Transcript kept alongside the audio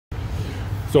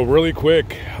So really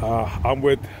quick, I'm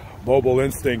with Mobile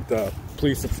Instinct.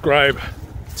 Please subscribe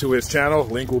to his channel.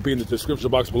 Link will be in the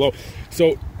description box below.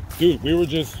 So, dude, we were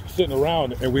just sitting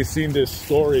around and we seen this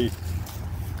story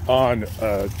on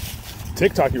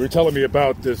TikTok. You were telling me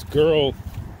about this girl,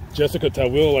 Jessica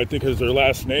Tawil, I think is her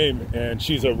last name, and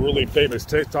she's a really famous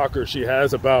TikToker. She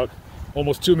has about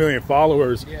almost 2 million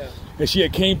followers. Yeah. And she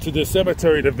had came to this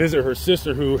cemetery to visit her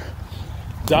sister who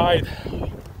died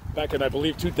back in, I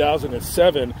believe,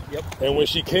 2007. Yep. And when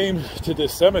she came to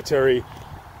this cemetery,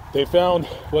 they found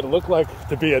what looked like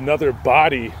to be another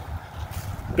body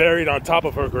buried on top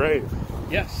of her grave.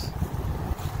 Yes.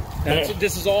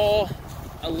 This is all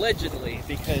allegedly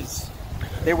because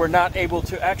they were not able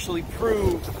to actually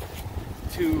prove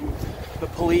to the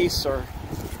police, or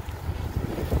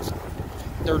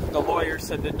the lawyer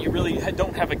said that you really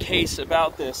don't have a case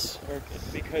about this,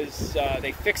 because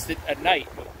they fixed it at night.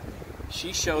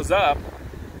 She shows up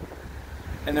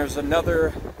and there's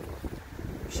another,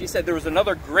 she said there was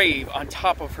another grave on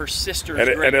top of her sister's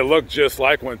grave. And it looked just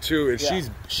like one too. And yeah.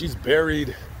 she's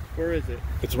buried. Where is it?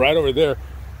 It's right over there.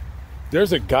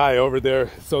 There's a guy over there.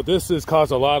 So this has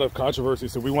caused a lot of controversy.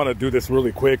 So we want to do this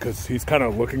really quick because he's kind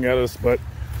of looking at us. But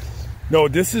no,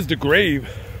 this is the grave.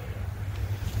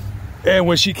 And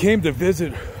when she came to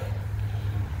visit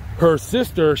her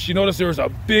sister, she noticed there was a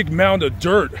big mound of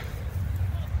dirt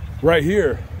right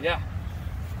here. Yeah.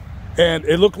 And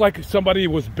it looked like somebody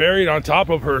was buried on top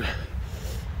of her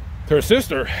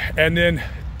sister. And then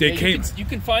they came. You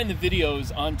can find the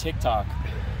videos on TikTok.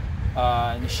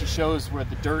 And she shows where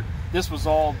the dirt, this was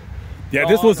all. Yeah,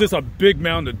 this was just a big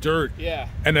mound of dirt. Yeah.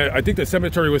 And I think the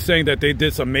cemetery was saying that they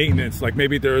did some maintenance, like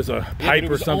maybe there was a pipe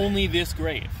or something. Only this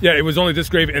grave. Yeah, it was only this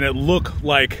grave, and it looked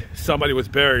like somebody was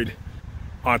buried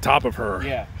on top of her.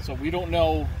 Yeah, so we don't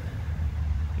know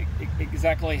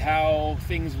exactly how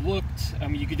things looked. I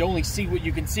mean, you could only see what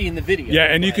you can see in the video. Yeah,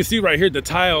 and you can see right here, the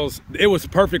tiles, it was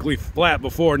perfectly flat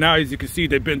before. Now, as you can see,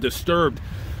 they've been disturbed.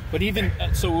 But even,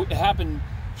 so it happened.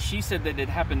 She said that it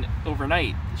happened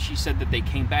overnight. She said that they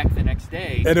came back the next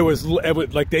day. And it was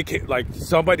like they came, like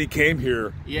somebody came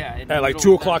here at like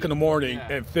 2 o'clock in the morning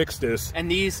and fixed this. And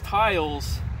these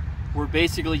tiles were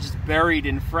basically just buried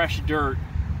in fresh dirt.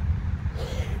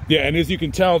 Yeah, and as you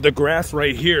can tell, the grass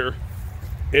right here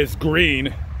is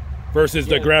green versus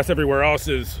the grass everywhere else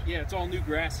is. Yeah, it's all new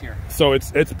grass here. So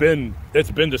it's been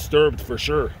disturbed for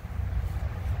sure.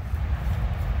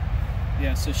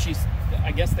 Yeah, so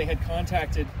I guess they had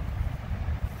contacted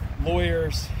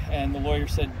lawyers, and the lawyer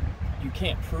said you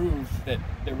can't prove that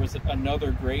there was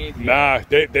another grave here. Nah,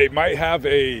 they might have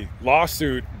a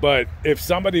lawsuit, but if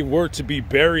somebody were to be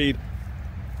buried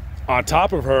on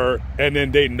top of her and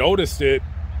then they noticed it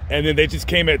and then they just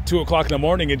came at 2 o'clock in the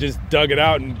morning and just dug it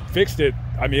out and fixed it,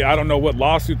 I mean, I don't know what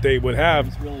lawsuit they would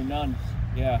have. There's really none.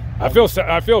 Yeah.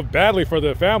 I feel badly for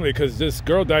the family because this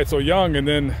girl died so young, and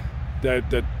then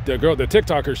the girl, the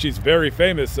TikToker, she's very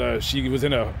famous. She was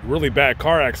in a really bad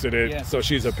car accident, so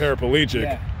she's a paraplegic.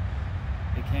 Yeah.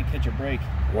 They can't catch a break.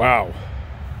 Wow.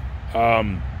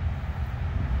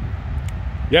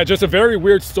 Yeah, just a very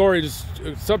weird story. Just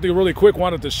something really quick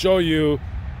wanted to show you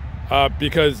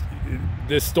because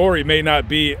this story may not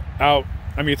be out.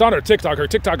 I mean, it's on her TikTok. Her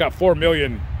TikTok got 4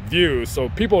 million views, so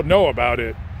people know about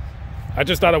it. I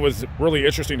just thought it was really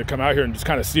interesting to come out here and just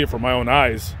kind of see it from my own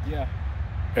eyes. Yeah.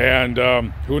 And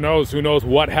who knows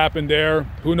what happened there.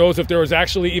 Who knows if there was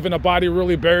actually even a body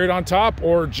really buried on top,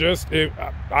 or just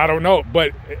I don't know.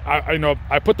 But I know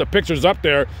I put the pictures up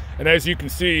there, and as you can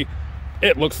see,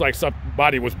 it looks like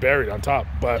somebody was buried on top.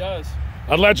 But it does.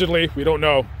 Allegedly, we don't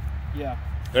know. Yeah.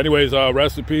 Anyways,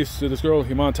 rest in peace to this girl,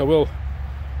 Lamont Tawil.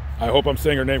 I hope I'm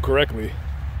saying her name correctly.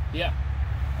 Yeah,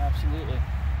 absolutely.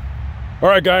 All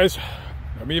right, guys.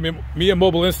 Me and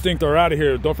Mobile Instinct are out of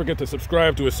here. Don't forget to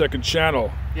subscribe to his second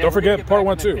channel. Yeah, don't forget part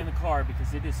 1 too. In the car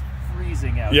because it is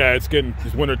freezing out. Yeah, it's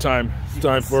winter time. It's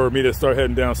time for me to start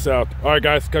heading down south. All right,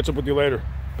 guys. Catch up with you later.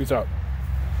 Peace out.